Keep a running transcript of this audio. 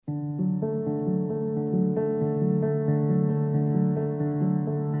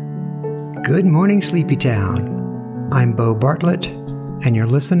Good morning, Sleepy Town. I'm Bo Bartlett, and you're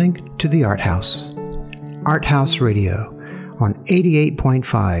listening to The Art House. Art House Radio on 88.5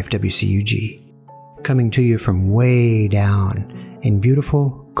 WCUG, coming to you from way down in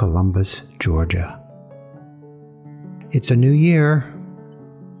beautiful Columbus, Georgia. It's a new year.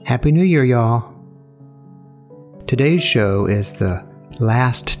 Happy New Year, y'all. Today's show is the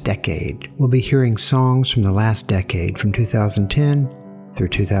last decade. We'll be hearing songs from the last decade, from 2010 through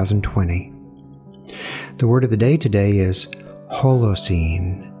 2020. The word of the day today is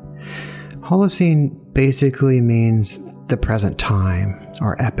Holocene. Holocene basically means the present time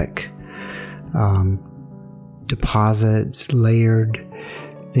or epoch. Deposits, layered,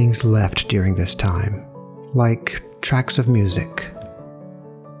 things left during this time, like tracks of music.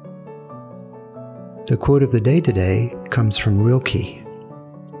 The quote of the day today comes from Rilke.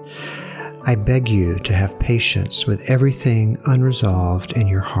 I beg you to have patience with everything unresolved in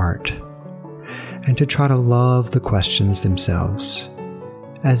your heart, and to try to love the questions themselves,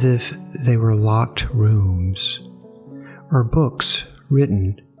 as if they were locked rooms, or books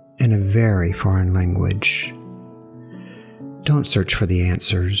written in a very foreign language. Don't search for the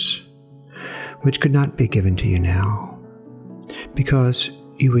answers, which could not be given to you now, because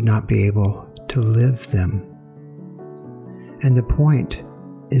you would not be able to live them. And the point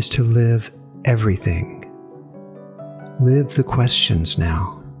is to live everything. Live the questions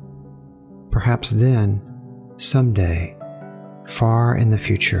now. Perhaps then, someday, far in the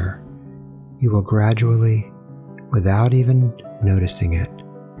future, you will gradually, without even noticing it,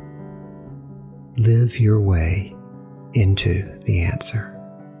 live your way into the answer.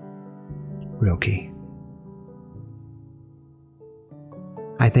 Rilke.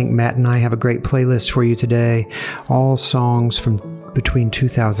 I think Matt and I have a great playlist for you today. All songs from between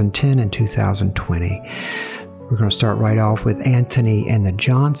 2010 and 2020. We're going to start right off with Anthony and the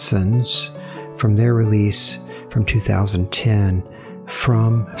Johnsons from their release from 2010,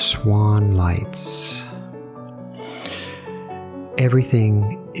 From Swan Lights.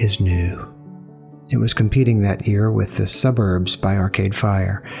 Everything is New. It was competing that year with The Suburbs by Arcade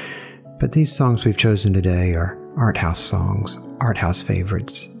Fire. But these songs we've chosen today are art house songs, art house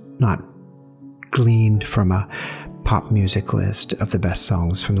favorites, not gleaned from a pop music list of the best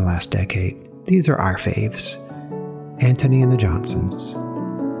songs from the last decade. These are our faves. Anthony and the Johnsons.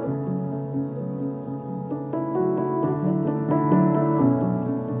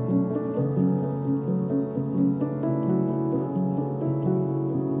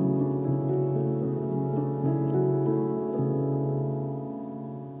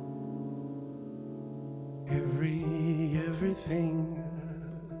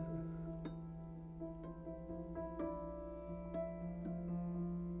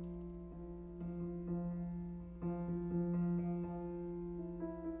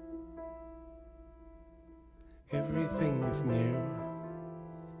 Everything is new.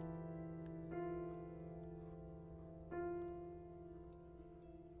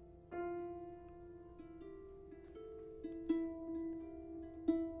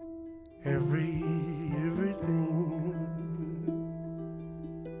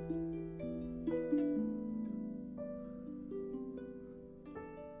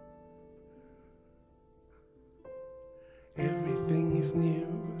 Everything is new.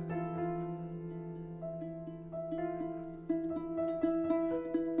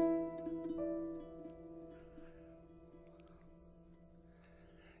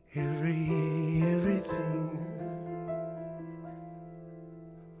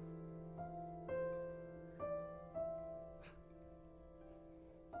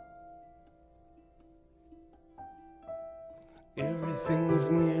 Everything is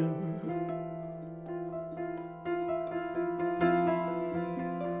new.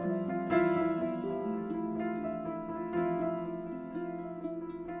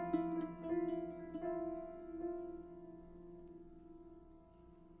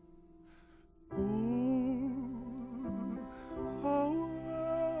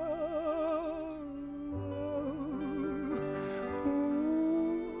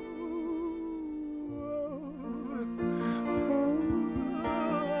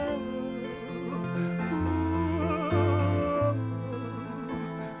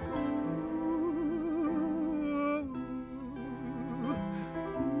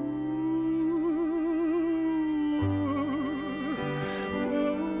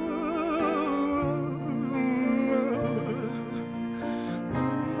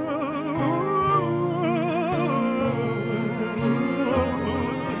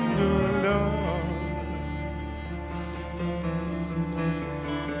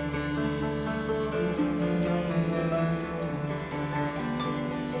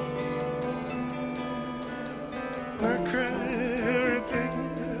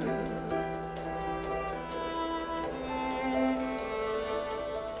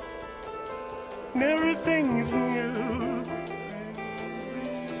 and everything is new.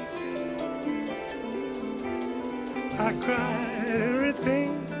 I cried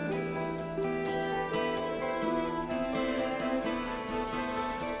everything.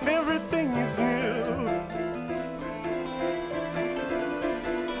 Everything is new.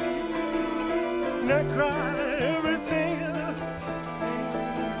 And I cried everything.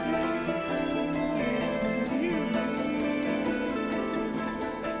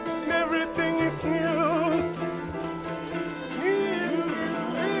 Everything is new.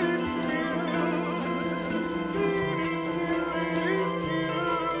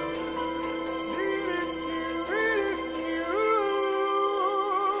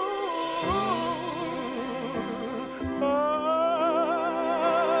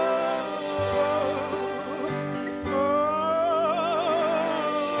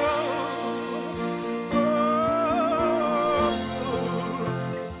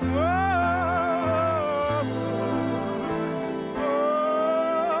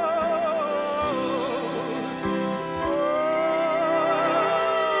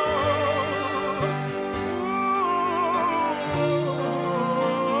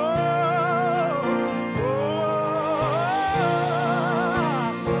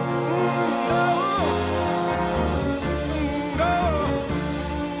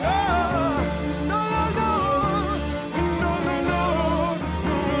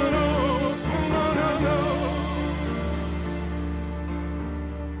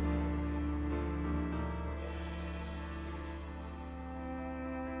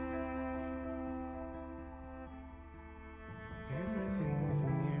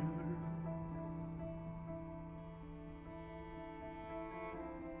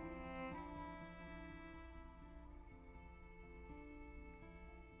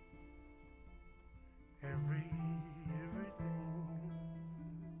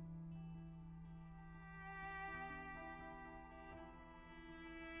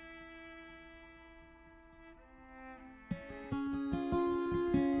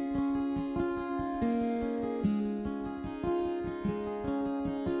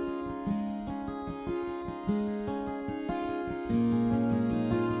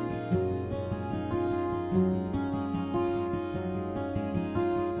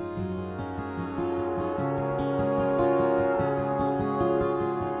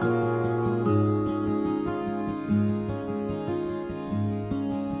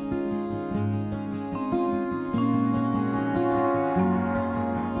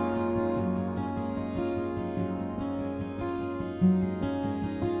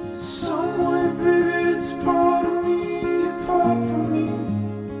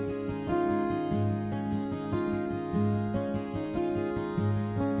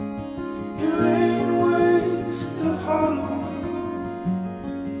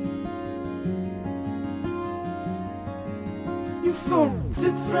 You phoned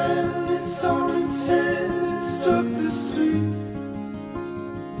it, friend, it's on its head, it struck the street.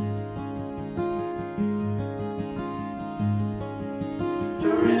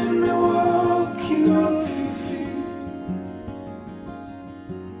 You're in Milwaukee off your feet.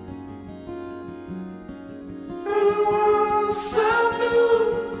 And once I knew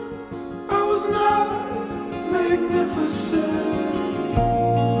I was not magnificent.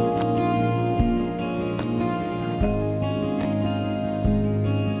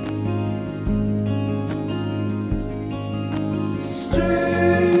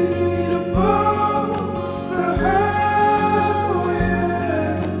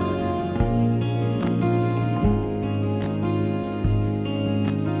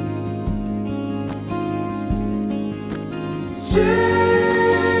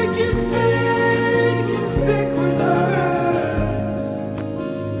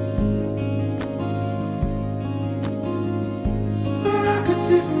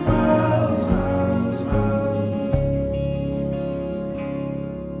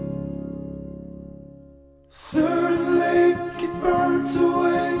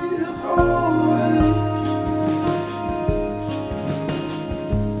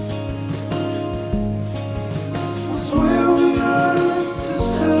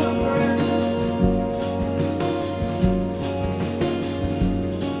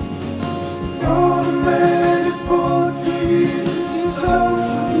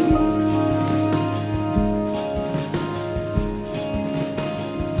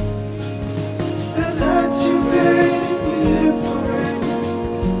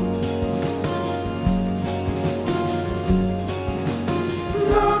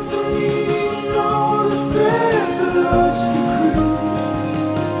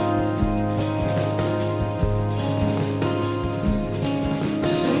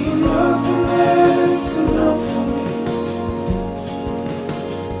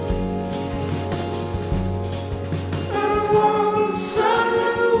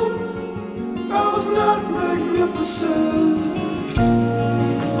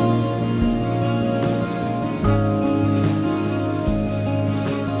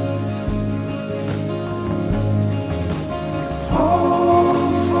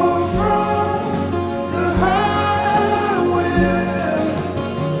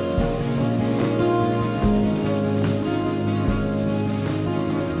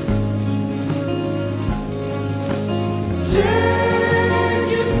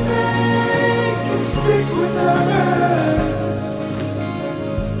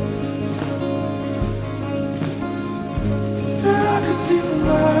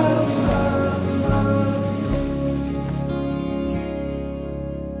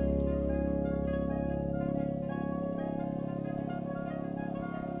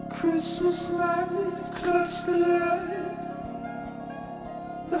 Christmas night, clutch the light,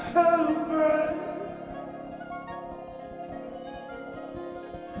 the halo bright.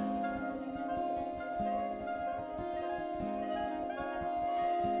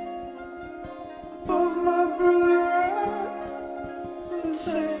 Above my brother right, and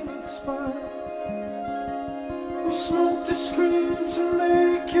saying it's fine. We smoked the screen to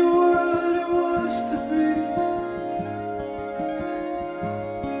make you what it was to be.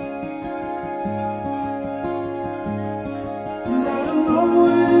 And I don't know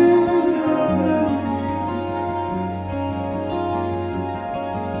what it is around me.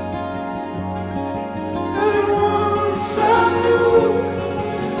 And once I knew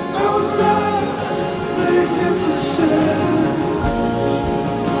I was not making for sad.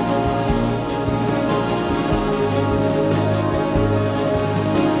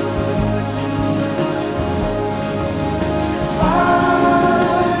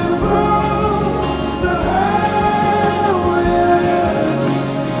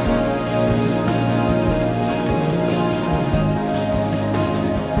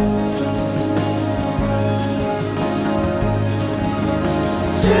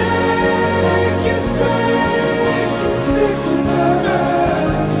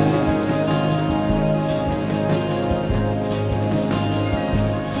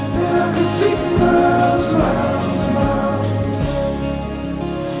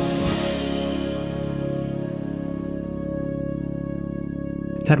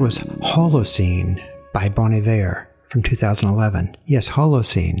 That was Holocene by Bon Iver from 2011. Yes,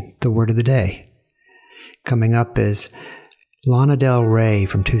 Holocene, the word of the day. Coming up is Lana Del Rey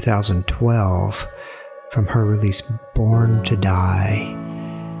from 2012 from her release Born to Die.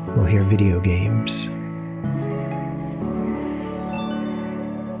 We'll hear Video Games.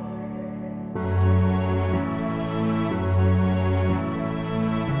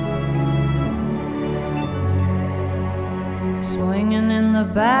 Swinging in the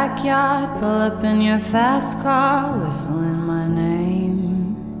backyard, pull up in your fast car, whistling my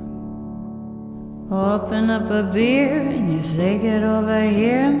name. Open up a beer and you say get over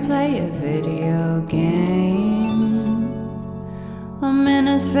here and play a video game. I'm in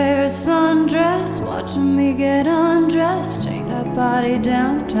his favorite sundress, watching me get undressed, take that body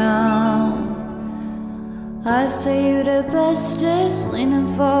downtown. I say you the bestest, leaning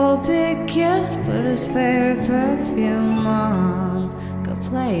for a big kiss, put his favorite perfume on, go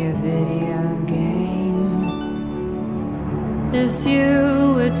play a video game. It's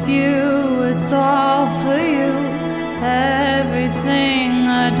you, it's all for you. Everything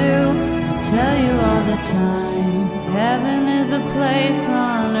I do, I tell you all the time. Heaven is a place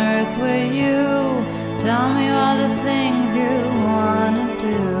on earth with you. Tell me all the things you wanna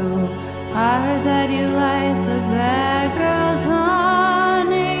do. I heard that you like the bad girls,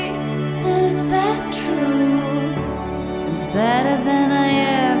 honey. Is that true? It's better than I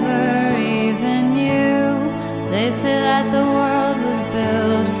ever even knew. They say that the world was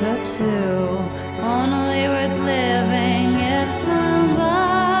built for two, only worth living if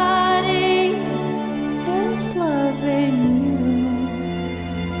somebody is loving you.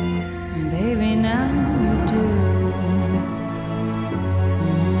 And baby, now you do.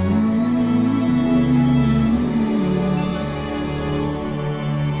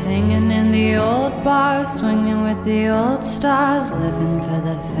 Singing in the old bars, swinging with the old stars, living for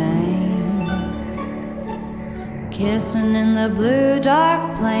the fame. Kissing in the blue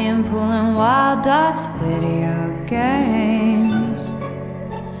dark, playing pool and wild dots, video games.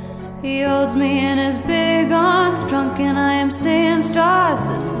 He holds me in his big arms, drunk and I am seeing stars.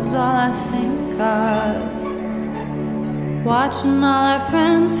 This is all I think of. Watching all our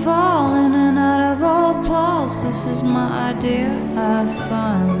friends fall in and out of old Pauls. This is my idea of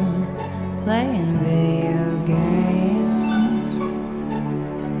fun, playing video games.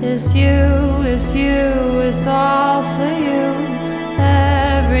 It's you, it's all for you.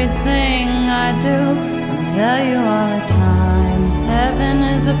 Everything I do, I'll tell you all the time. Heaven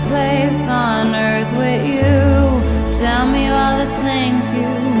is a place on earth with you. Tell me all the things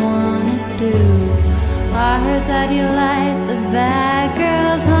you wanna do. I heard that you like the bad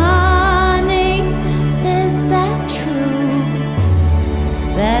girls, honey. Is that true? It's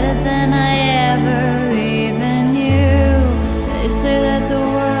better than I ever even knew. They say that the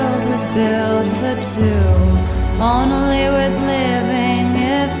world was built for two, only worth living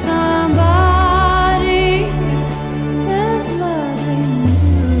if somebody is loving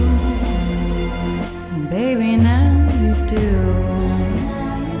you. And baby, now you do.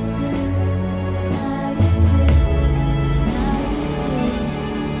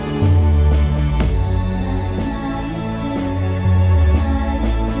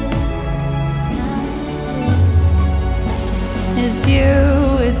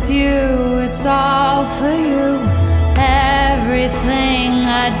 it's you, it's all for you. Everything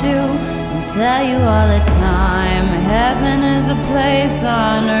I do, I tell you all the time. Heaven is a place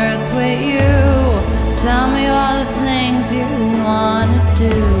on earth with you. Tell me all the things you wanna do.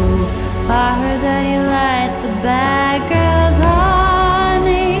 I heard that you like the bad girls,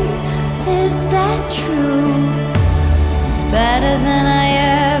 honey. Is that true? It's better than I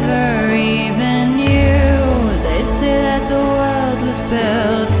ever even knew. They say that the world was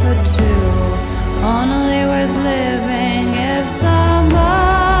built for two, only worth living if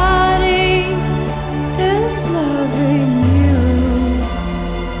somebody is loving you.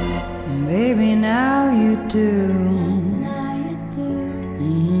 Baby, now you do. Now you do.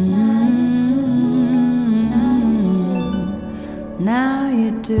 Now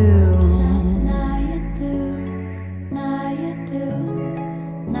you do. Now you do. Now you do.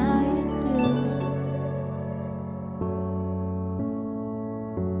 Now you do.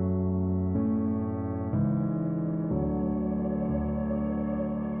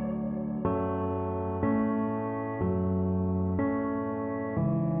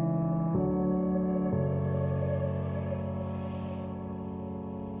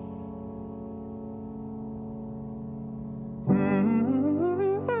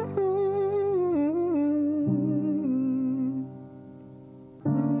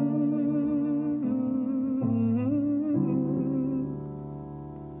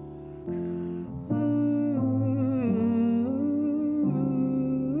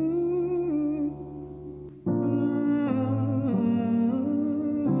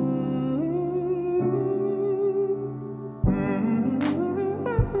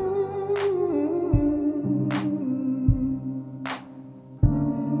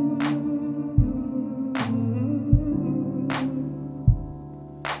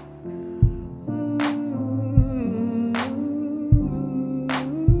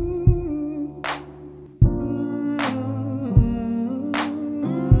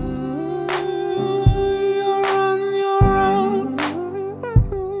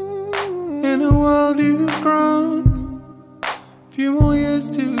 Few more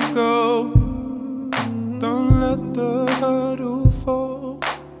years to go. Don't let the hurdle fall.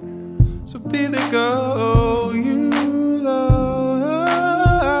 So be the girl you loved.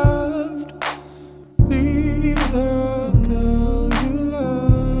 Be the girl you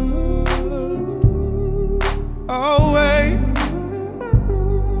loved. I'll wait.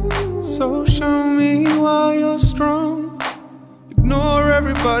 So show me why you're strong. Ignore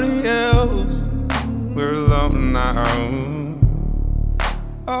everybody else. We're alone now.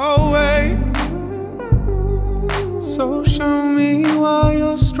 I'll wait. So show me why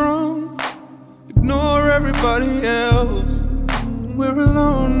you're strong. Ignore everybody else. We're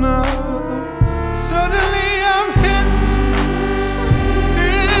alone now. Suddenly I'm hit.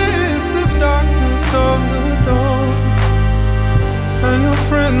 It's this darkness of the dawn, and your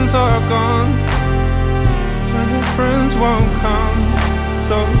friends are gone, and your friends won't come.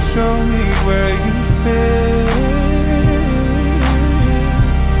 So show me where you fit.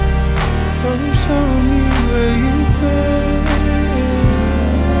 So show me where you fit.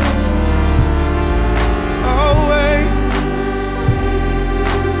 I'll wait.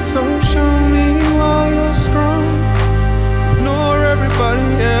 So show me why you're strong. Ignore everybody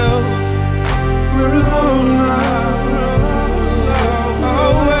else. We're alone now.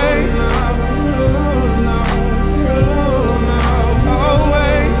 I'll wait. I'll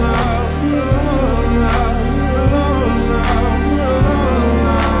wait.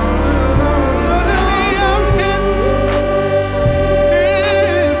 Suddenly I'm hit.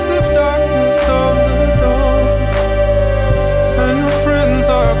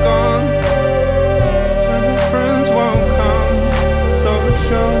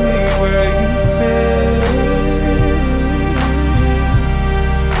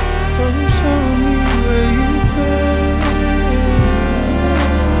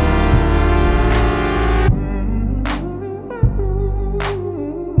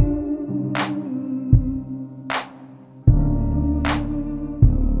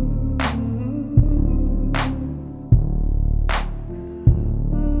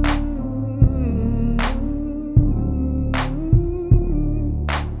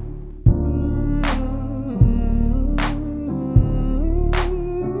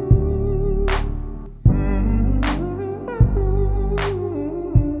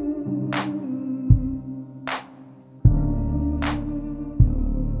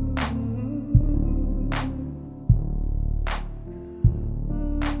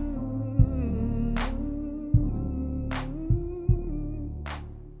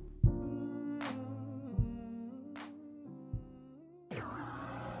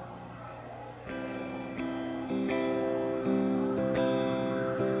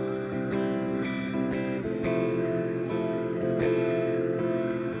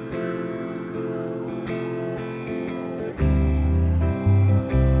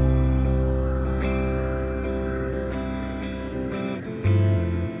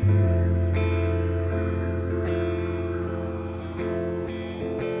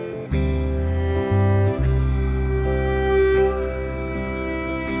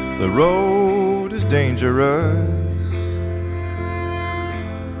 The road is dangerous.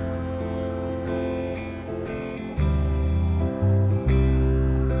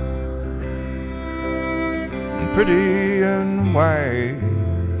 And pretty and white.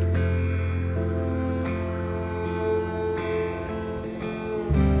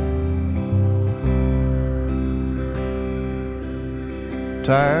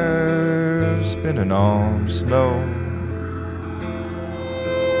 Tires spinning on snow.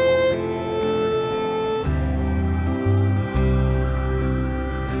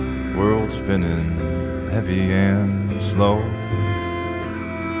 World spinning heavy and slow.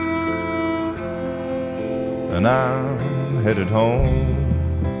 And I'm headed home.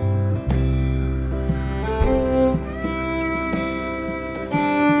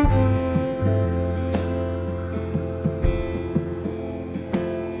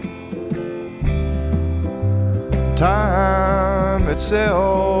 Time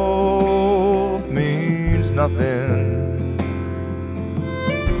itself means nothing.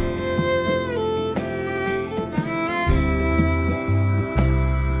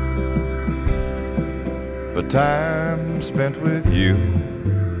 But time spent with you.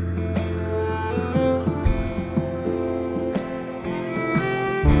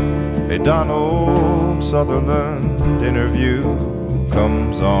 A Donald Sutherland interview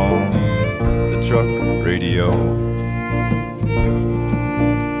comes on the truck radio.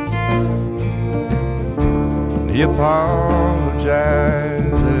 He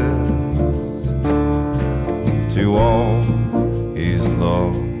apologizes to all he's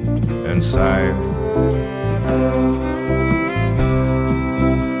loved and sired.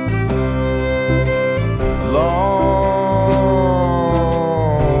 Long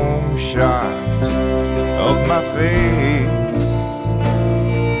shot of my face.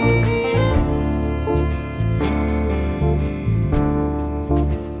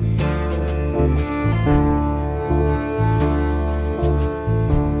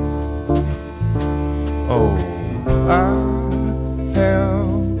 Oh, I have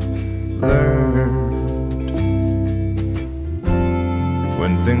learned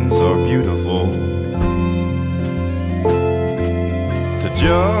when things are beautiful to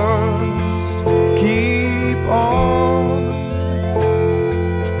just keep on,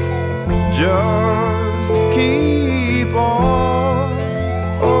 just keep on.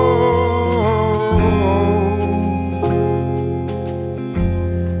 Oh,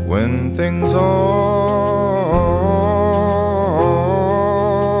 when things are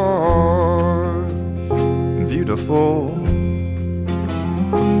beautiful,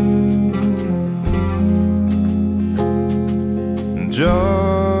 just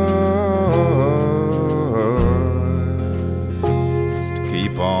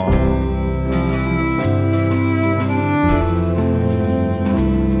keep on.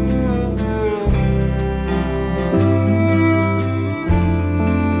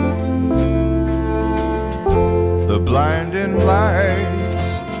 The blinding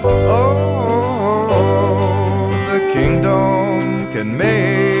lights of the kingdom can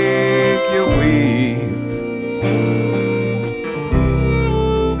make you weep.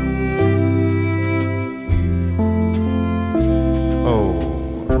 Oh,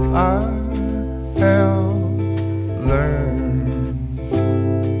 I have learned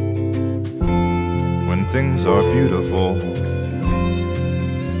when things are beautiful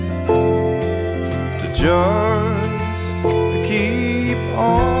to just keep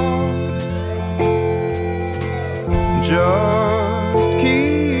on, just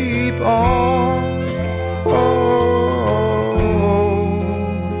keep on. Oh,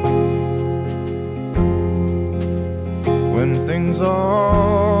 when things are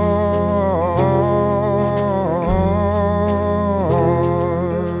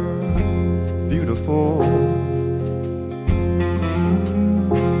beautiful,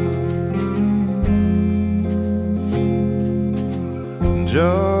 just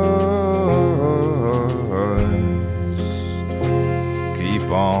keep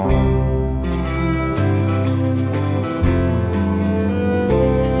on.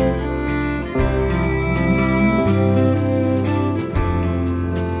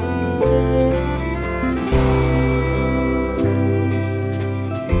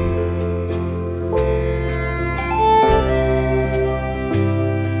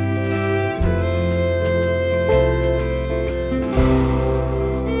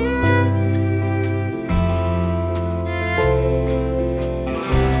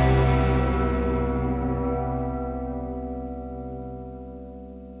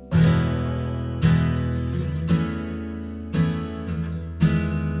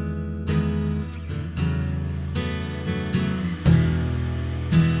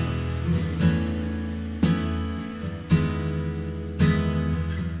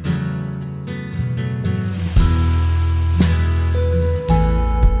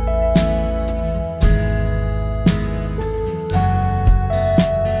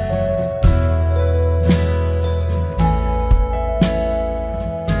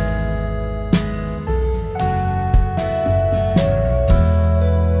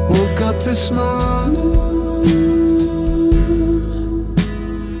 this morning.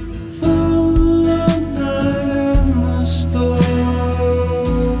 Found a night in the store.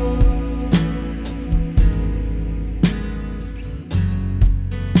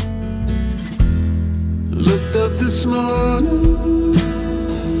 Looked up this morning.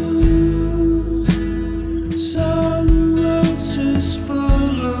 Sun roses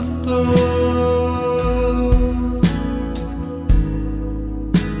full of thorns.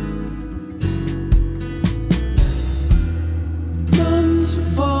 Nuns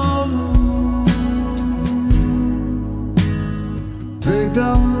follow. They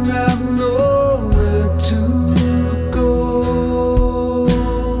don't have nowhere to go.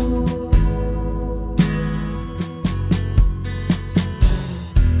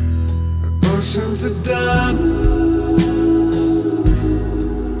 Oceans are done.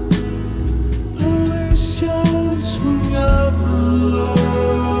 Only shines from your below.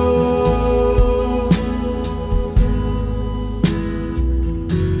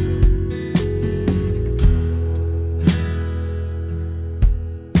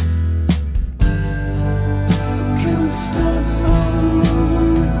 Can we start all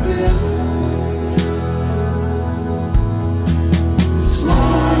over again? This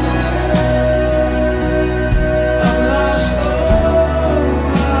morning I lost all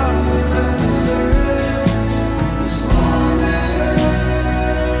my defenses. This morning,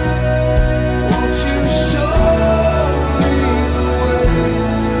 won't you show me the way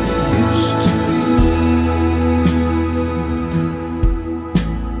it used to be?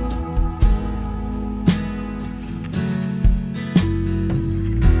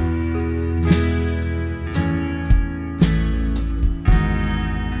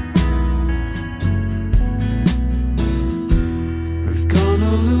 We've gone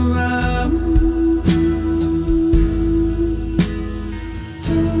all around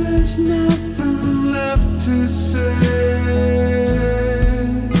till there's nothing left to say.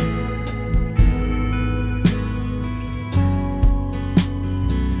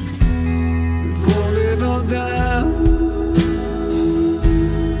 We've worn it all down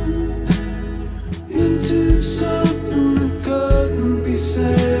into something that couldn't be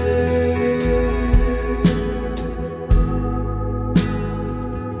said.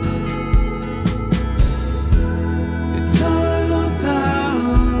 You tore it all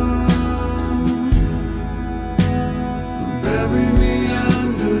down, bury me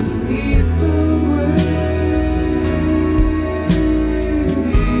underneath the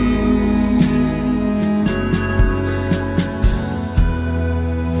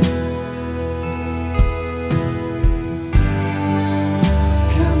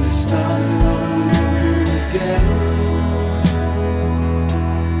Can we start it all over again?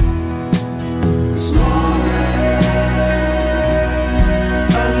 This morning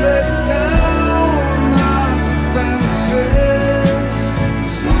I let down my defenses.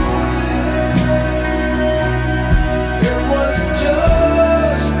 This morning it was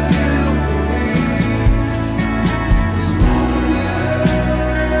just you and me. This morning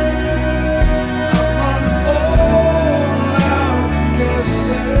I found all out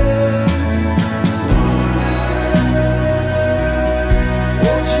guesses. This morning,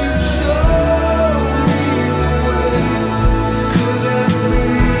 won't you show me the way? Could it be?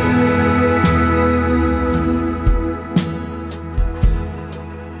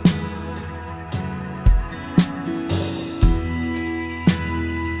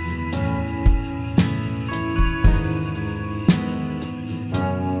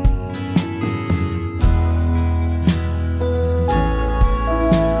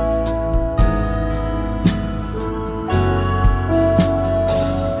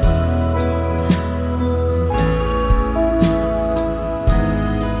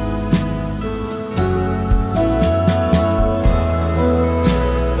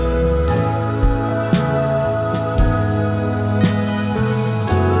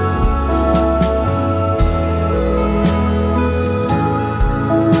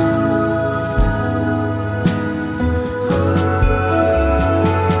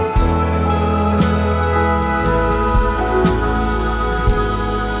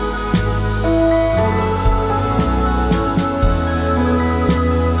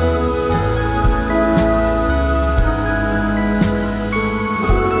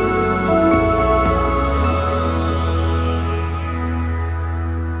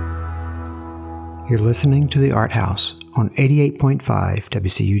 You're listening to The Art House on 88.5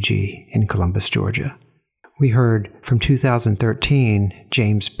 WCUG in Columbus, Georgia. We heard from 2013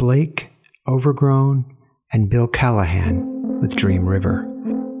 James Blake, Overgrown, and Bill Callahan with Dream River.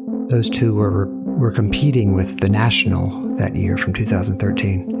 Those two were competing with The National that year from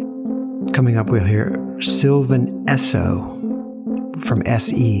 2013. Coming up, we'll hear Sylvan Esso from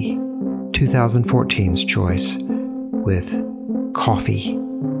SE, 2014's choice, with Coffee.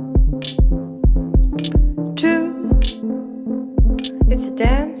 True, it's a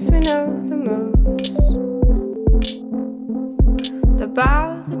dance, we know the moves. The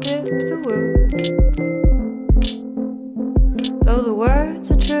bow, the dip, the woo. Though the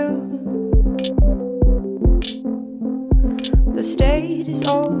words are true, the state is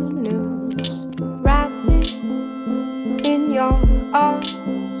old news. Wrap me in your arms,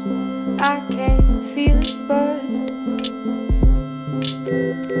 I can feel it burn.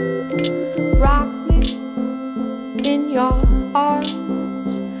 Rock me in your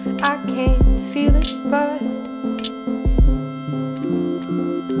arms, I can feel it burn.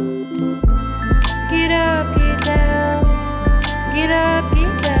 Get up, get down, get up,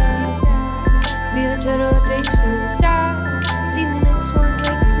 get down. Feel the total rotation and start. See the next one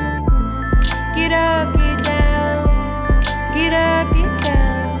waiting. Get up, get down, get up, get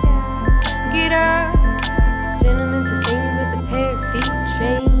down, get up. Sentiments the same, but the pair of feet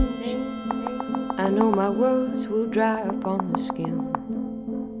change. I know my words will dry up on the skin,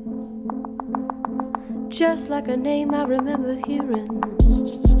 just like a name I remember hearing.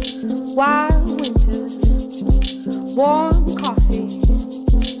 Wild winters, warm coffee,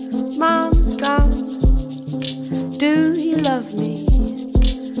 mom's gone. Do you love me?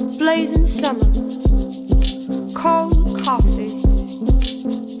 Blazing summer, cold coffee,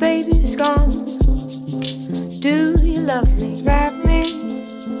 baby's gone. Do you love me? Wrap me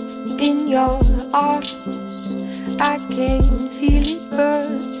in your arms, I can feel it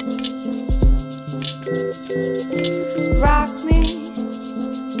burn. Rock me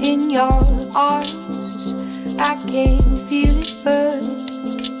in your arms, I can feel it burn.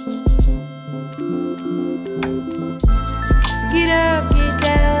 Get up, get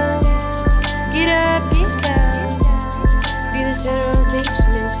down, get up, get down. Feel the general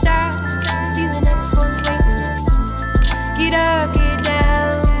rotation and start. See the next one waiting. Get up, get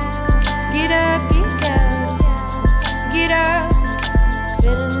down, get up, get down, get up.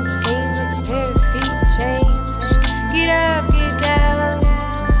 Sentiments the same, but the pair of feet change. Get up, get down,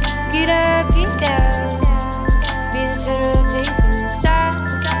 get up, get down. Feel the general rotation and start.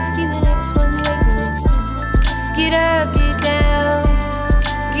 See the next one waiting. Get up, get down,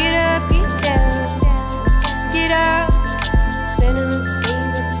 get up, get down, get up. Sentiments the same,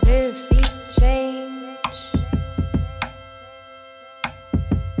 but the pair of feet change.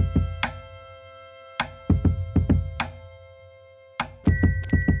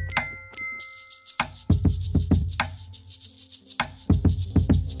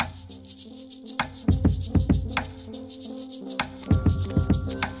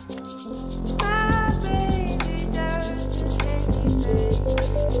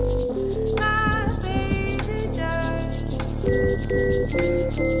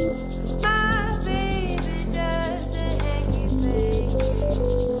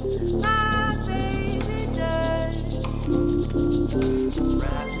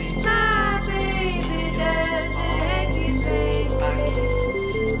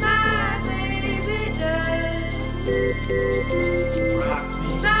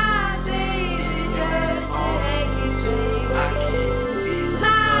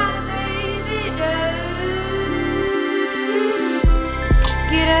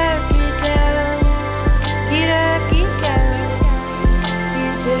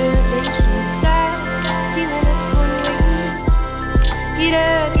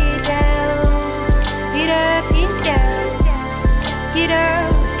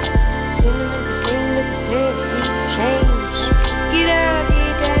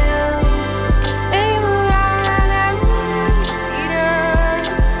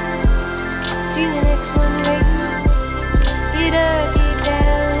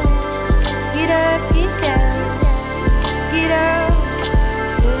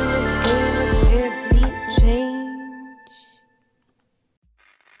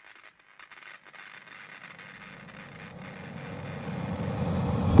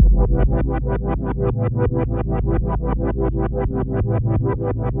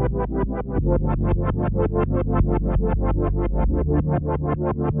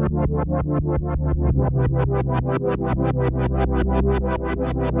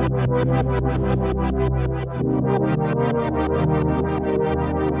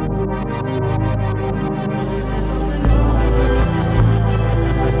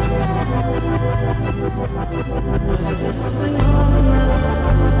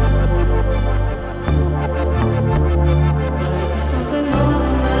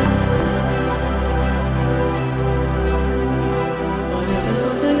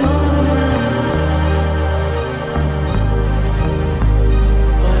 Something more.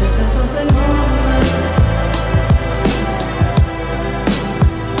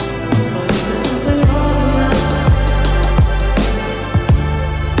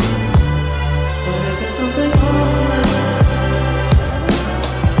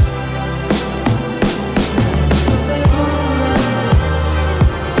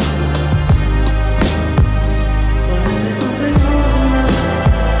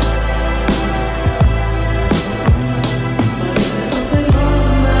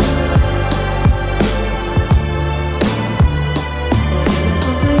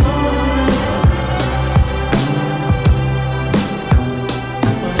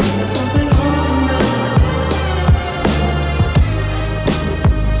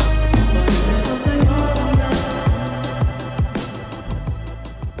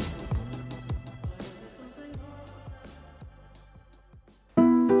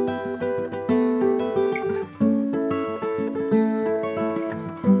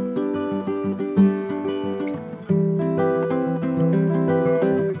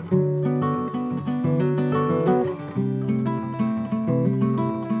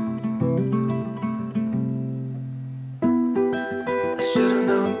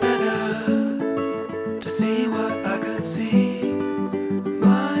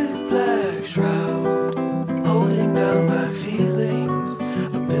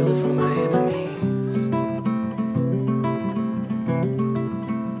 trailer for my enemies.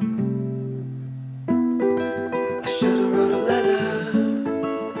 I should've wrote a letter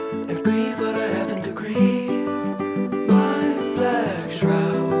and grieve what I happen to grieve. My black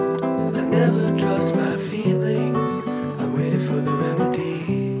shroud, I never trust my feelings. I waited for the remedy.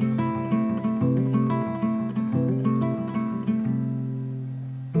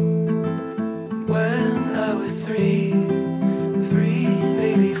 When I was three,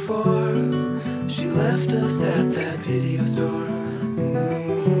 maybe four, she left us at that video store.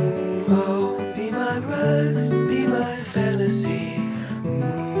 Oh, be my rest, be my fantasy.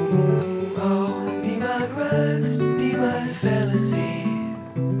 Oh, be my rest, be my fantasy.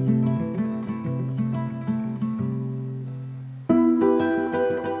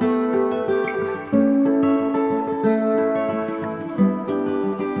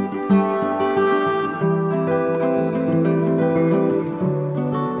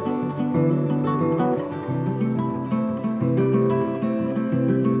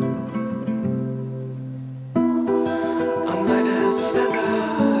 I'm light as a feather,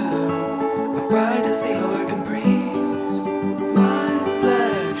 I'm bright as the Oregon breeze. My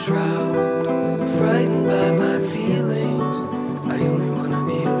black shroud, frightened by my feelings. I only wanna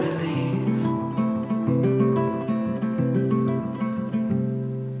be a relief.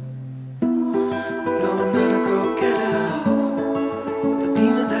 No, I'm not a go-getter. The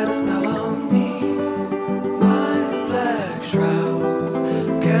demon had a smell on me. My black shroud,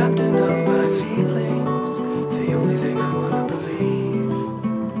 captain of my feelings. The only thing I wanna believe.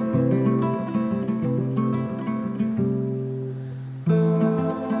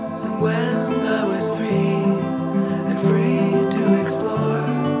 And when I was three and free to explore,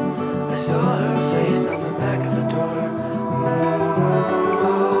 I saw her face on the back of the door.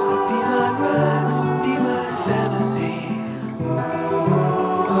 Oh, be my rest, be my fantasy.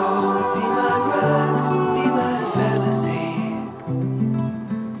 Oh, be my rest, be my fantasy.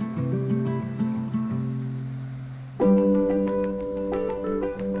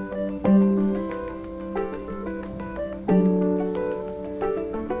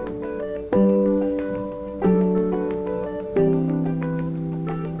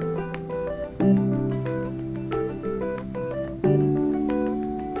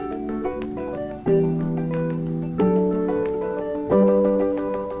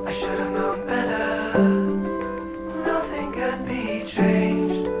 I should have known better. Nothing can be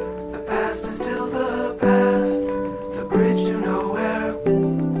changed. The past is still the past. The bridge to nowhere.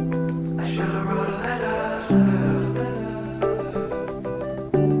 I should have wrote a letter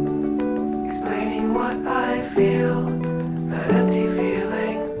explaining what I feel. That empty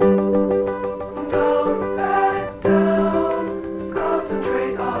feeling. Don't back down.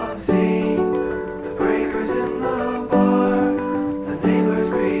 Concentrate on seeing the breakers in the bar. The neighbors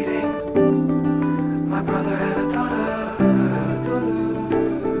greeting. My brother had a daughter.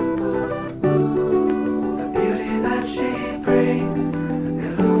 The beauty that she brings,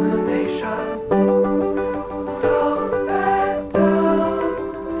 illumination. Don't back down.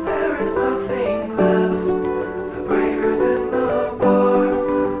 There is nothing left. The breakers in the bar.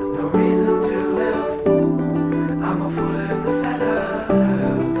 No reason to live. I'm a fool in the feather.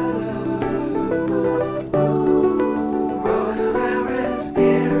 Rose of Aaron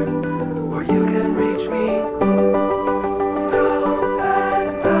spear, where you can reach me. Don't back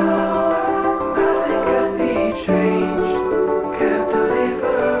down, nothing can be changed.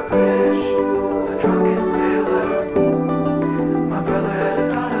 Cantilever bridge, a drunken sailor. My brother had a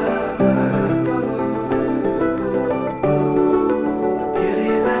daughter. The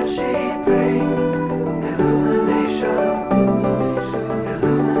beauty that she brings, illumination,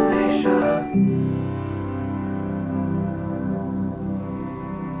 illumination.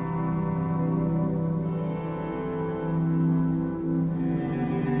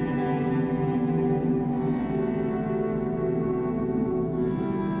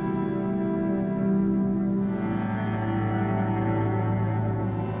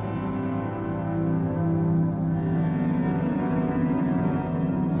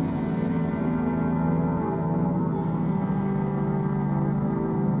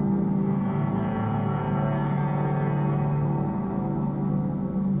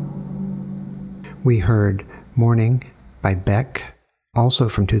 We heard Morning by Beck, also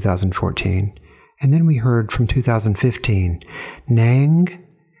from 2014. And then we heard from 2015, Nang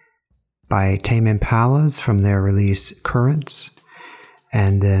by Tame Impalas from their release Currents.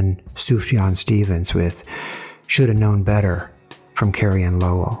 And then Sufjan Stevens with Shoulda Known Better from Carrie Ann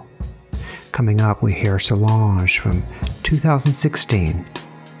Lowell. Coming up, we hear Solange from 2016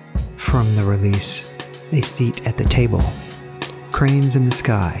 from the release A Seat at the Table. Cranes in the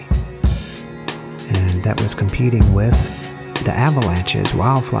Sky. And that was competing with the Avalanche's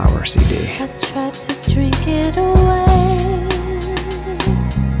Wildflower CD. I tried to drink it away.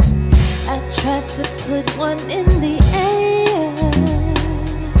 I tried to put one in the air.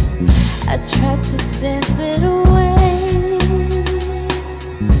 I tried to dance it away.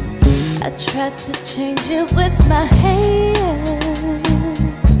 I tried to change it with my hair.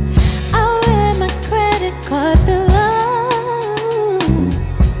 I ran my credit card below.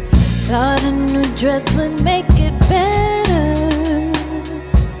 Thought a new dress would make it better.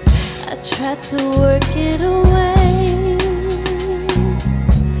 I tried to work it away,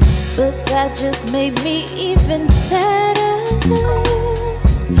 but that just made me even sadder.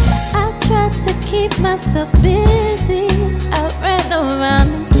 I tried to keep myself busy. I ran around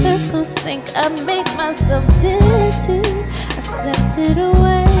in circles, think I made myself dizzy. I slept it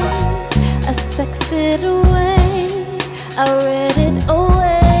away, I sexed it away, I read it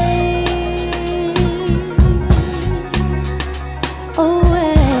away.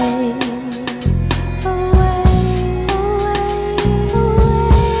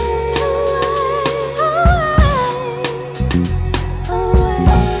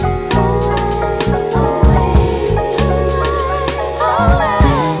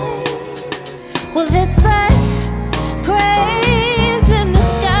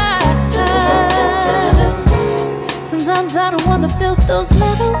 I don't wanna feel those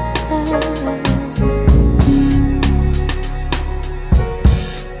metal eyes.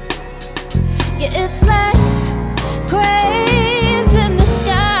 Yeah, it's like cranes in the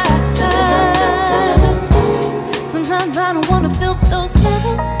sky. Sometimes I don't wanna feel those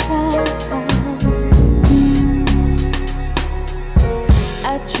metal eyes.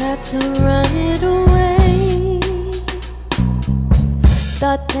 I tried to run it away.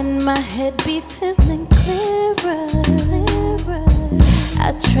 Thought in my head be feeling clearer.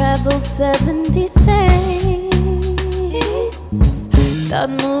 I traveled 70 states.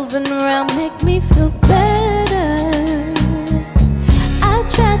 Thought moving around make me feel better. I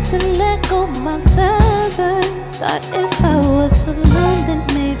tried to let go my lover. Thought if I was alone then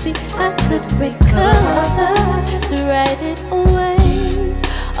maybe I could recover. To write it away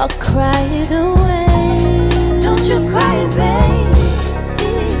or cry it away. Don't you cry, baby,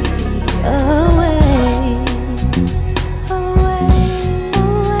 away.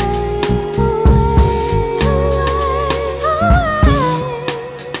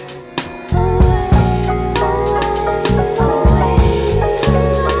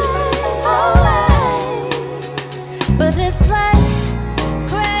 But it's like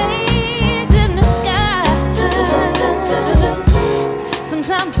cranes in the sky.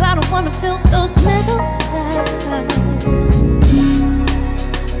 Sometimes I don't wanna feel those metal clouds.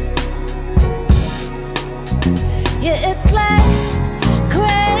 Yeah, it's like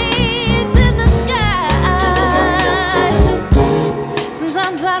cranes in the sky.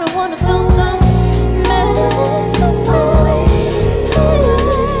 Sometimes I don't wanna feel those metal clouds.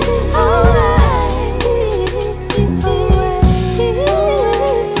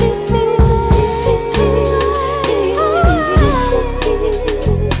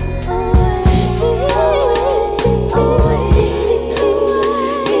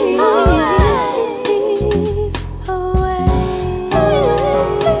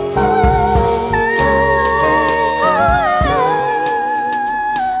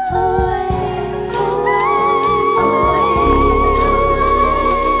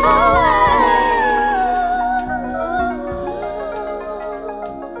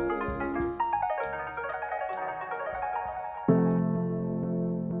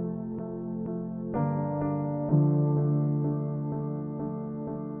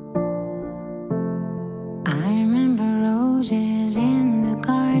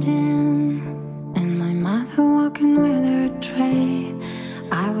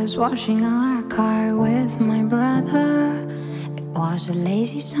 Washing our car with my brother. It was a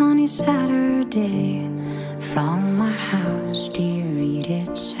lazy sunny Saturday. From our house dear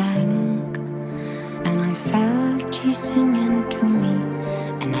Edith sang, and I felt she singing to me.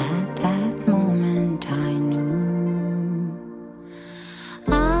 And at that moment I knew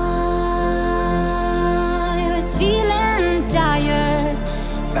I was feeling tired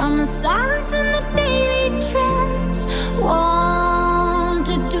from the silence and the daily trends.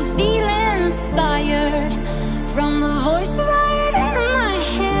 Wanted to feel inspired from the voices I heard in my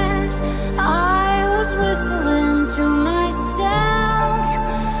head. I was whistling to myself,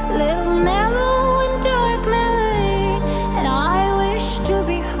 little mellow and dark melody, and I wish to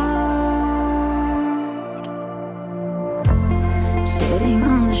be heard. Sitting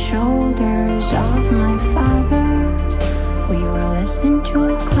on the shoulders of my father, we were listening to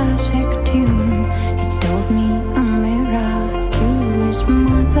a classic tune. He told me a mirror to his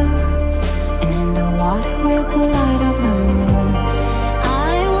mother, and in the water with the light of the moon,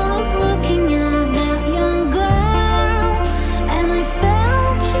 I was looking at that young girl, and I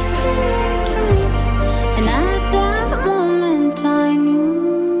felt she singing to me, and at that moment I knew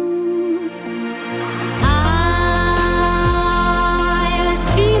I was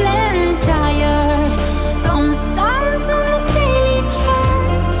feeling tired from the silence and the daily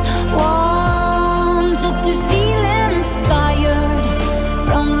trance, wanted to feel inspired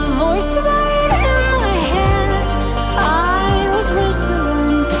from the voices I heard in my head. I was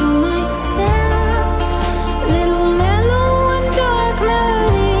whistling to myself, little mellow and dark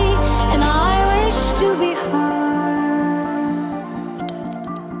melody, and I wish to be heard.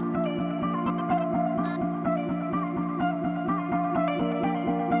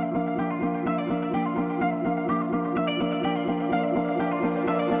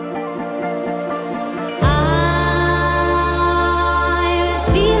 I was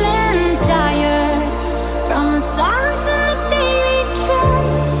feeling tired from the silence and the daily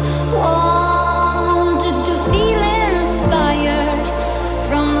trance, wanted to feel inspired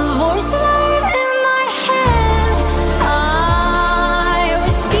from the voices I heard in my head. I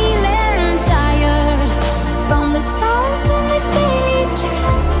was feeling tired from the silence and the daily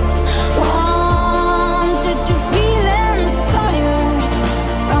trance, wanted to feel inspired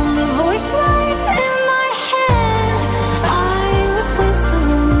from the voices I heard in my head. I was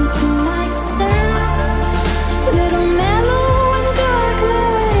whistling to myself, little mellow and dark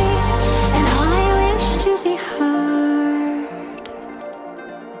melody, and I wish to be heard.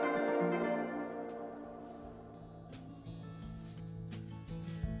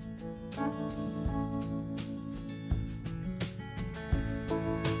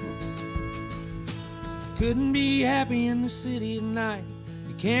 Couldn't be happy in the city at night.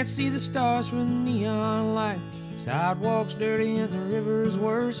 You can't see the stars from the neon light. Sidewalks dirty and the river's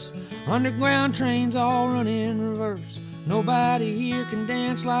worse. Underground trains all run in reverse. Nobody here can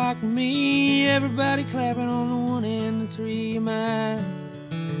dance like me. Everybody clapping on the 1 and the 3. Am I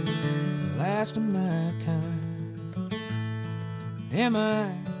the last of my kind? Am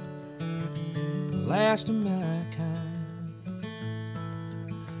I the last of my kind?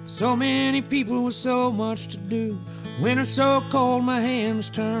 So many people with so much to do. Winter so cold my hands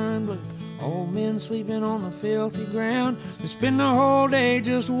turn blue. Old men sleeping on the filthy ground. They spend the whole day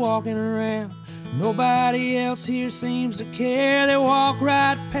just walking around. Nobody else here seems to care. They walk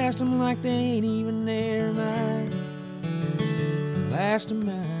right past them like they ain't even there. Am I the last of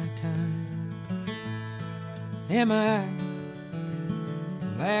my kind? Am I the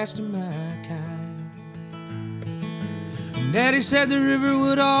last of my kind? Daddy said the river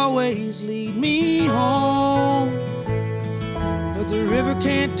would always lead me home, but the river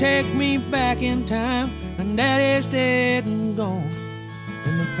can't take me back in time. And Daddy's dead and gone,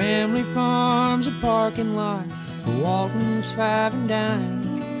 and the family farm's a parking lot for Walton's 5 and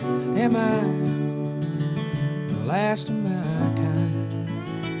dime. Am I the last of my kind?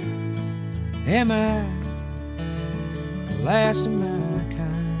 Am I the last of my kind?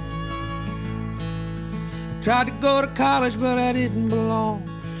 Tried to go to college, but I didn't belong.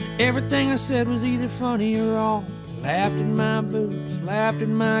 Everything I said was either funny or wrong. Laughed at my boots, laughed at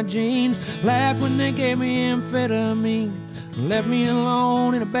my jeans, laughed when they gave me amphetamine. Left me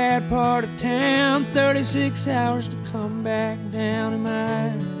alone in a bad part of town. 36 hours to come back down. Am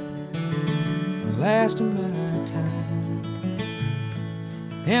I the last of my kind?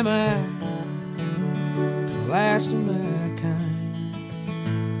 Am I the last of my kind?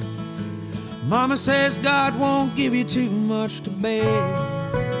 Mama says God won't give you too much to bear.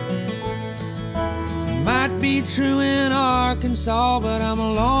 Might be true in Arkansas, but I'm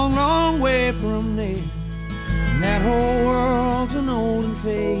a long, long way from there. And that whole world's an old and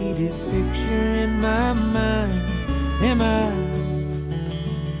faded picture in my mind. Am I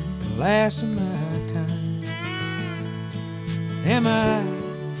the last of my kind? Am I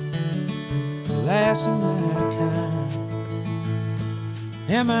the last of my kind?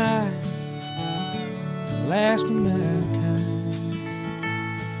 Am I the last of my kind?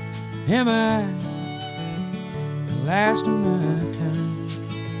 Am I the last of my kind?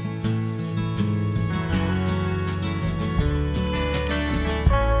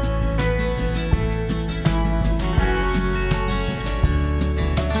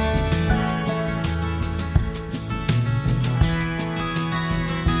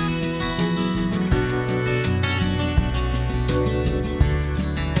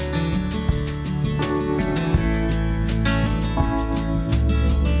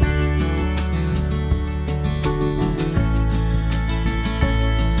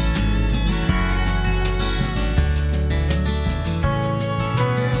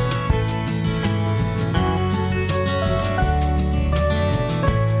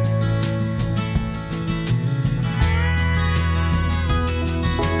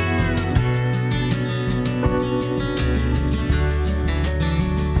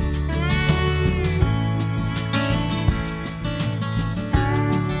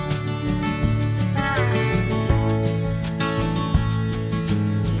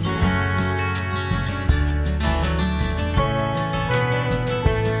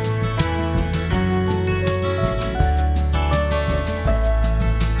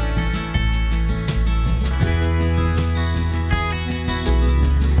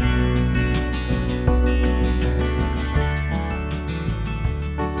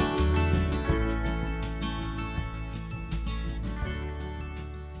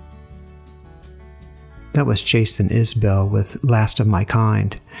 That was Jason Isbell with Last of My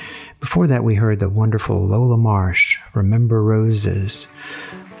Kind. Before that, we heard the wonderful Lola Marsh, Remember Roses.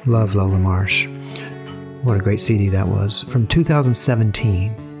 Love Lola Marsh. What a great CD that was, from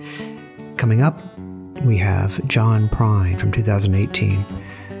 2017. Coming up, we have John Prine from 2018.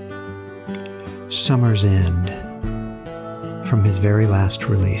 Summer's End, from his very last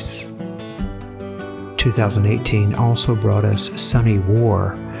release. 2018 also brought us Sunny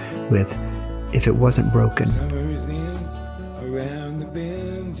War with If It Wasn't Broken. Summer's ends around the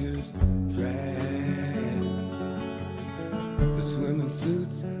bend just flat. The swimming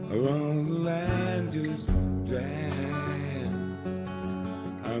suits are on the line just dry.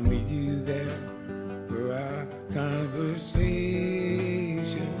 I'll meet you there for our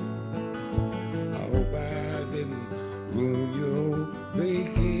conversation. I hope I didn't ruin your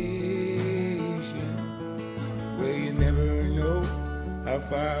vacation. Well, you never know how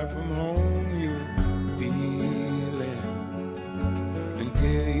far from home you're feeling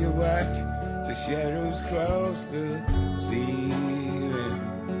until you watch the shadows cross the ceiling.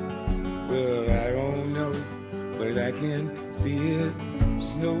 Well, I don't know, but I can see it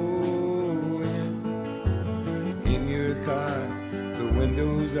snowing in your car. The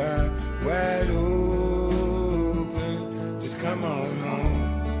windows are wide open. Just come on home.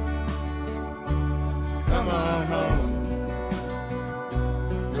 Come on home.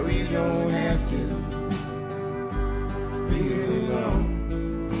 No, you don't have to be alone.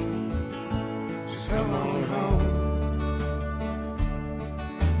 Just come on home.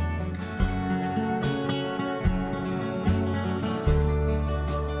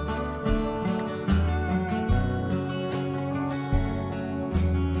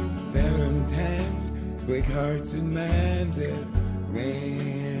 Valentines break hearts and minds at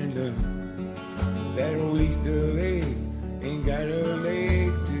random. That old Easter egg ain't got a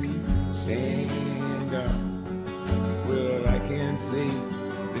leg to stand on. Well, I can't say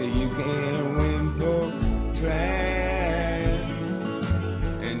that you can't win for trying.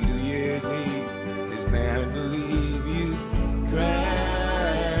 And New Year's Eve is bound to leave you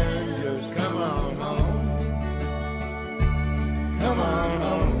crying. Just come on home. Come on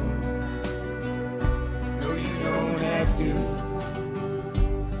home. No, you don't have to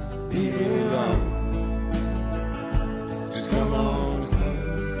be alone. Come on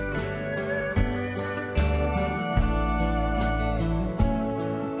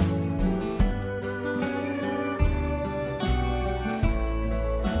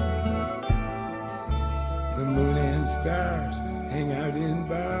The moon and stars hang out in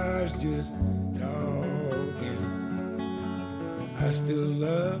bars just talking. I still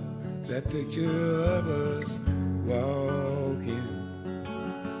love that picture of us walking,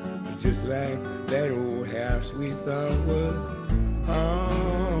 just like that old house we thought was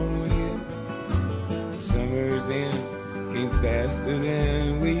haunted. Summer's end came faster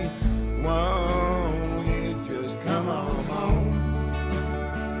than we wanted. Just come on home.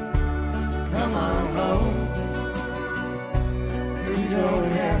 Come on home. You don't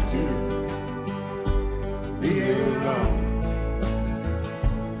have to be alone.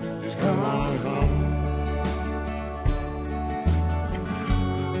 Just come on home.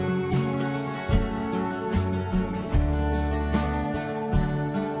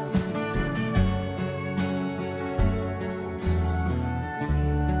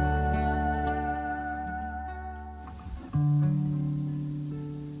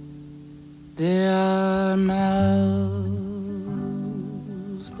 There are miles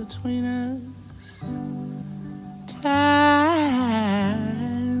between us,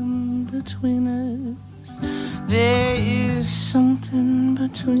 time between us. There is something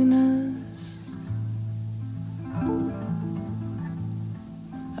between us.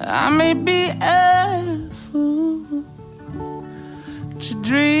 I may be a fool to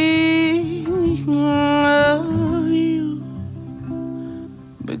dream of you,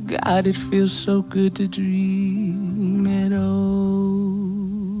 but God, it feels so good to dream at all.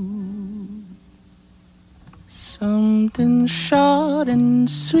 Something short and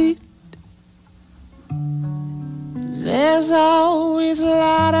sweet. There's always a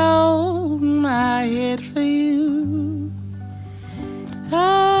lot on my head for you.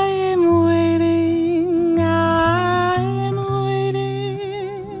 I am waiting, I am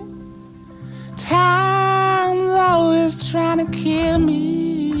waiting. Time's always trying to kill me.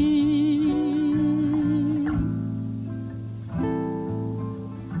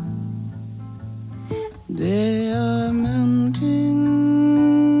 There are mountains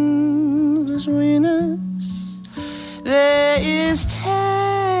between us. There is time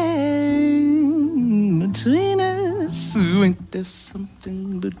between us. Ain't there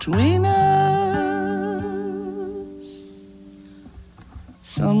something between us?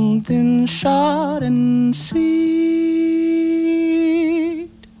 something short and sweet.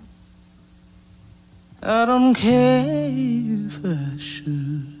 I don't care if I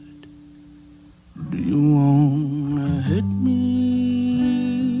should. Do you wanna hurt me?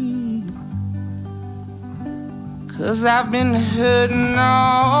 'Cause I've been hurting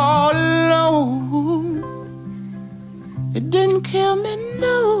all alone. It didn't kill me,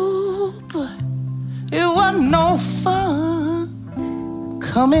 no, but it wasn't no fun.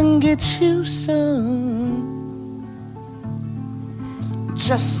 Come and get you some.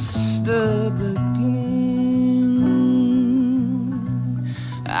 Just the beginning.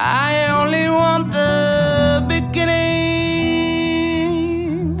 I only want the beginning.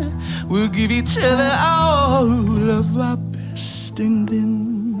 We'll give each other all of our best, and then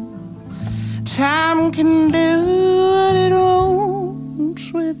time can do what it wants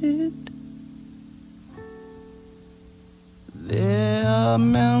with it. There are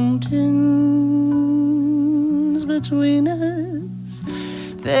mountains between us.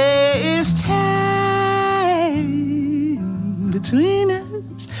 There is time between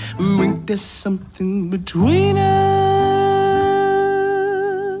us. Ooh, ain't there something between us?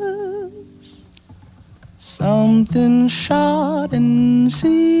 Something short and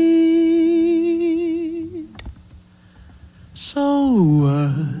sweet. So why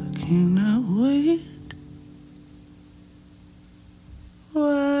can I wait?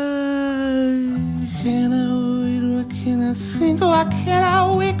 Why can't I wait? Why can't I think? Why can't I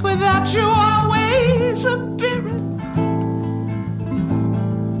wake without you always appearing?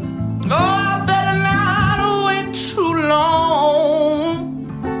 Oh, I better not wait too long,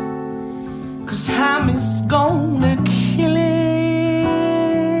 'cause time is gonna kill it.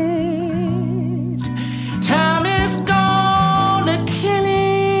 Time is gonna kill it.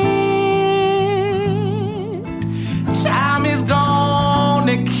 Time is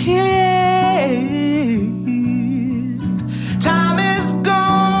gonna kill it. Time is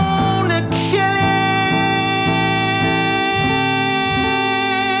gonna kill it.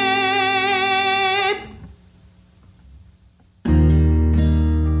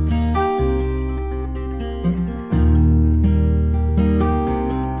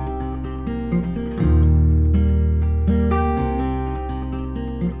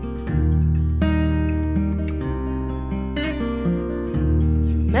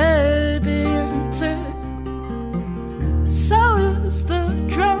 You may be into, so is the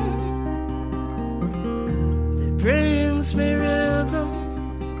drum that brings me rhythm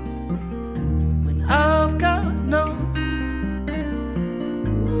when I've got none.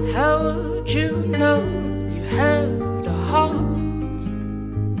 How would you know you had a heart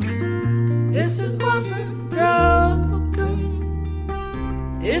if it wasn't broken?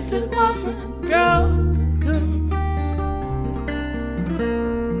 If it wasn't broken.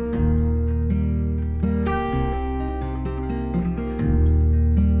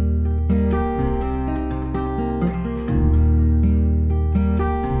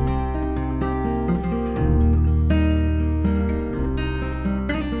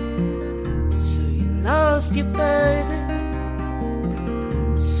 So you lost your baby,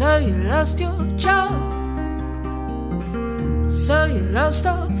 so you lost your job, so you lost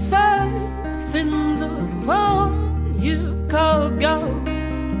all faith in the one you call God.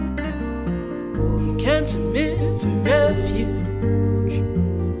 You came to me for refuge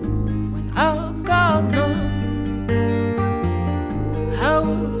when I've got none. How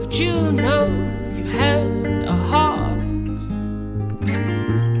would you know you had a heart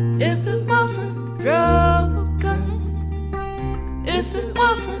if it wasn't broken? If it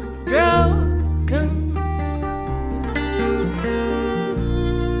wasn't broken.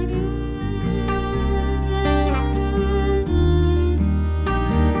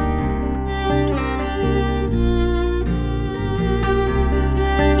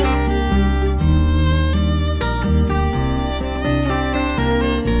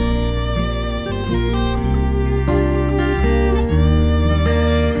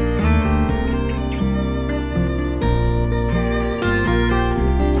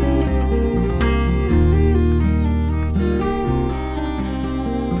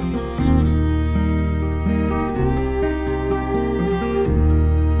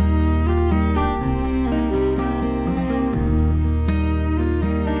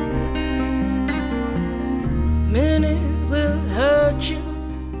 Many will hurt you,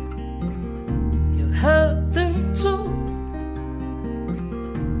 you'll hurt them too.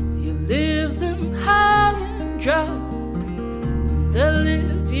 You leave them high and dry, and they'll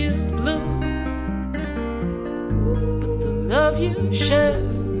leave you blue. But the love you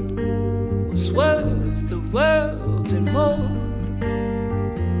shared was worth the world and more.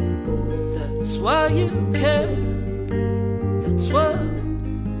 That's why you cared. That's what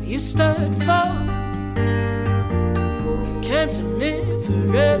you stood for. You came to me for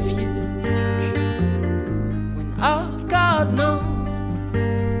refuge when I've got none.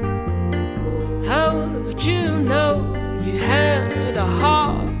 How would you know you had a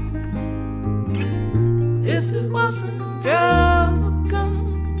heart if it wasn't broken?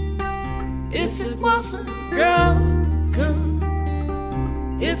 If it wasn't broken,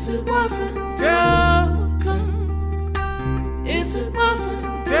 if it wasn't broken, if it wasn't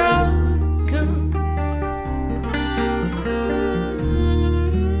broken.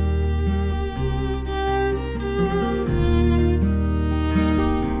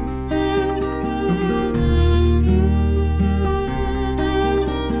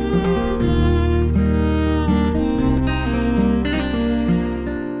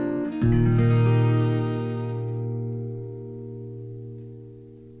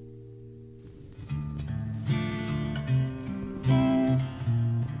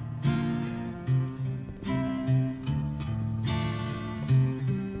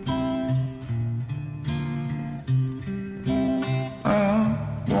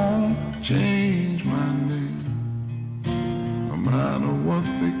 Change my name, no matter what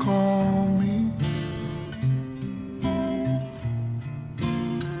they call me.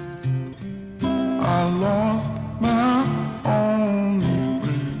 I lost my only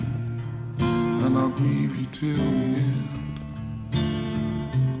friend, and I'll grieve you till the end.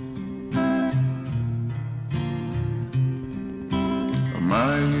 Am I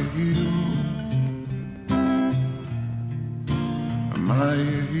a hero? Am I a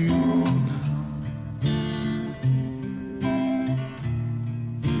hero?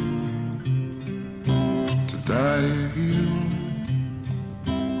 Die a hero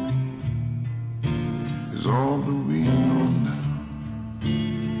is all that we know now.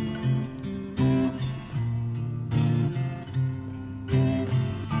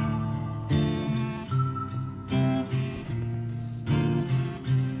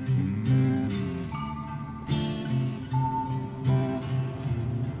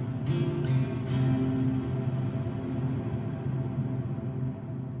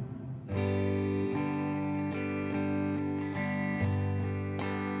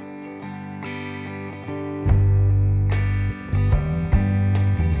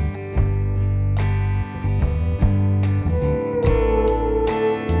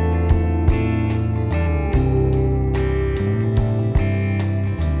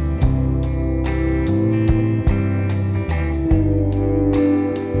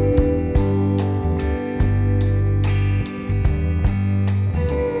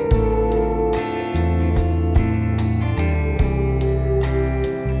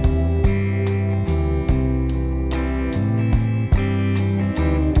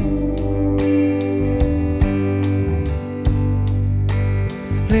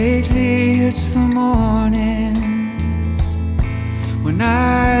 Lately it's the mornings when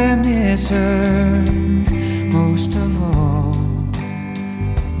I miss her most of all.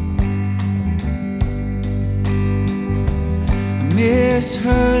 I miss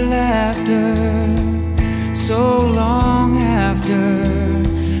her laughter so long after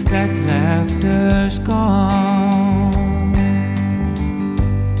that laughter's gone.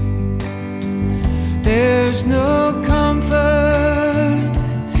 There's no comfort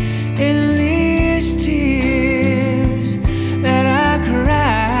in these tears that I cry.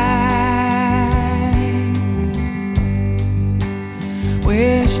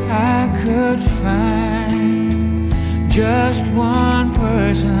 Wish I could find just one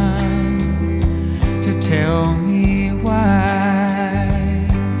person to tell me why.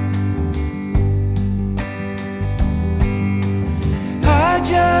 I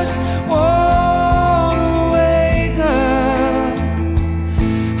just want to wake up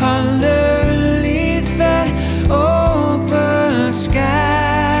underneath that open sky.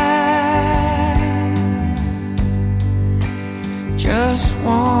 Just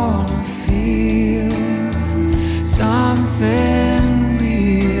want to feel something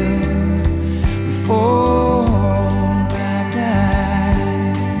real before I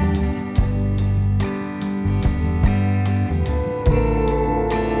die.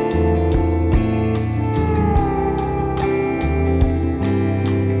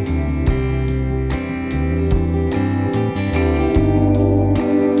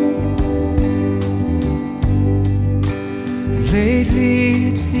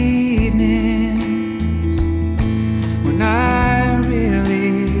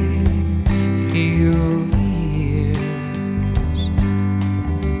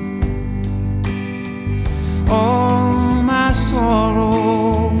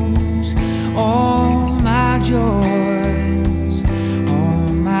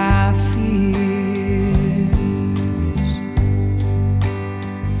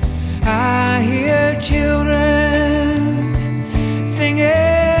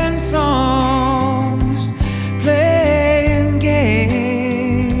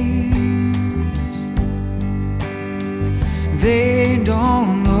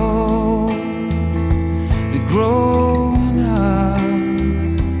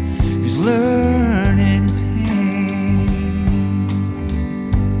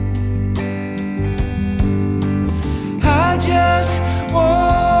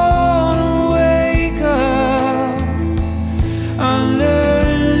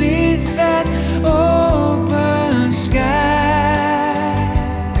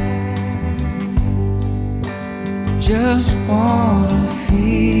 wanna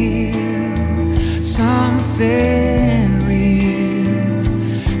feel something real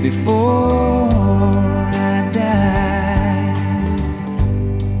before I die.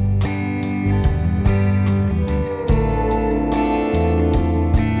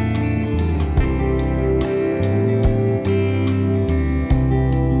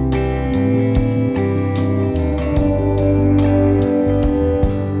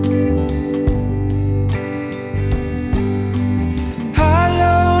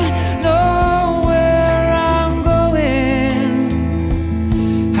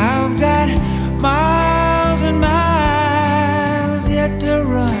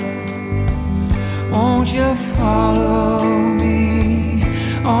 Won't you follow me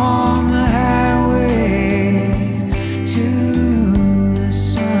on the highway to the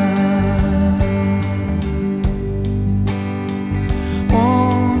sun?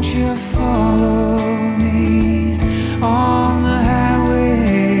 Won't you follow me on the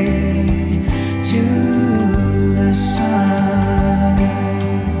highway to the sun?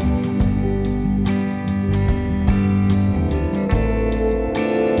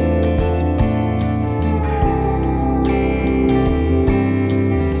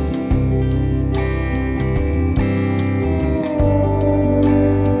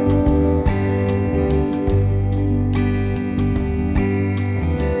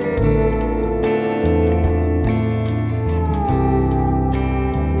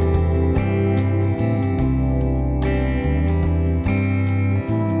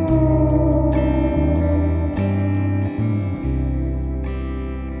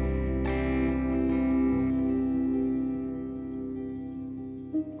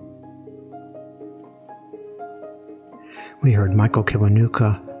 We heard Michael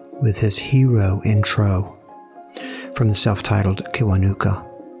Kiwanuka with his Hero intro from the self-titled Kiwanuka.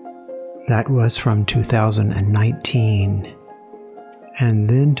 That was from 2019. And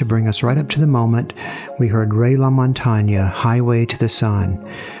then to bring us right up to the moment, we heard Ray LaMontagne, Highway to the Sun,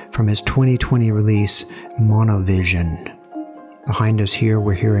 from his 2020 release, Monovision. Behind us here,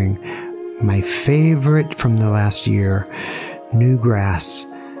 we're hearing my favorite from the last year, New Grass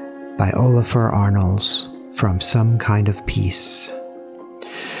by Olafur Arnalds, from Some Kind of Peace.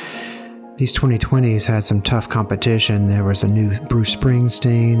 These 2020s had some tough competition. There was a new Bruce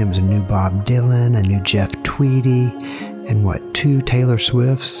Springsteen, there was a new Bob Dylan, a new Jeff Tweedy, and 2 Taylor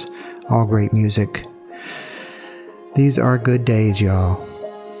Swifts, all great music. These are good days, y'all.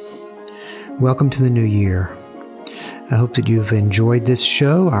 Welcome to the new year. I hope that you've enjoyed this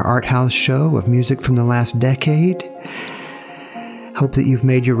show, our art house show of music from the last decade. Hope that you've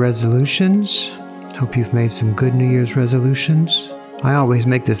made your resolutions. Hope you've made some good New Year's resolutions. I always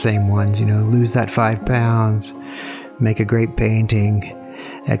make the same ones, lose that 5 pounds, make a great painting,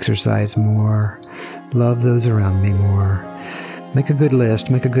 exercise more, love those around me more. Make a good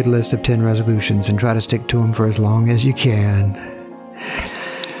list of 10 resolutions and try to stick to them for as long as you can.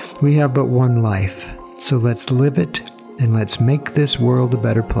 We have but one life, so let's live it and let's make this world a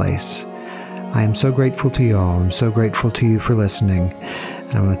better place. I am so grateful to y'all. I'm so grateful to you for listening.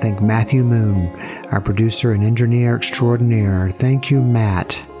 And I want to thank Matthew Moon, our producer and engineer extraordinaire. Thank you,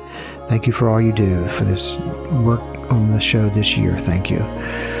 Matt. Thank you for all you do for this work on the show this year. Thank you.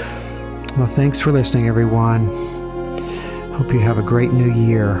 Well, thanks for listening, everyone. Hope you have a great new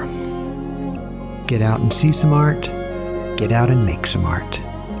year. Get out and see some art. Get out and make some art.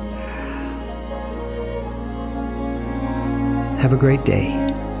 Have a great day.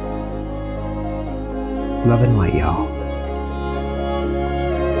 Love and light, y'all.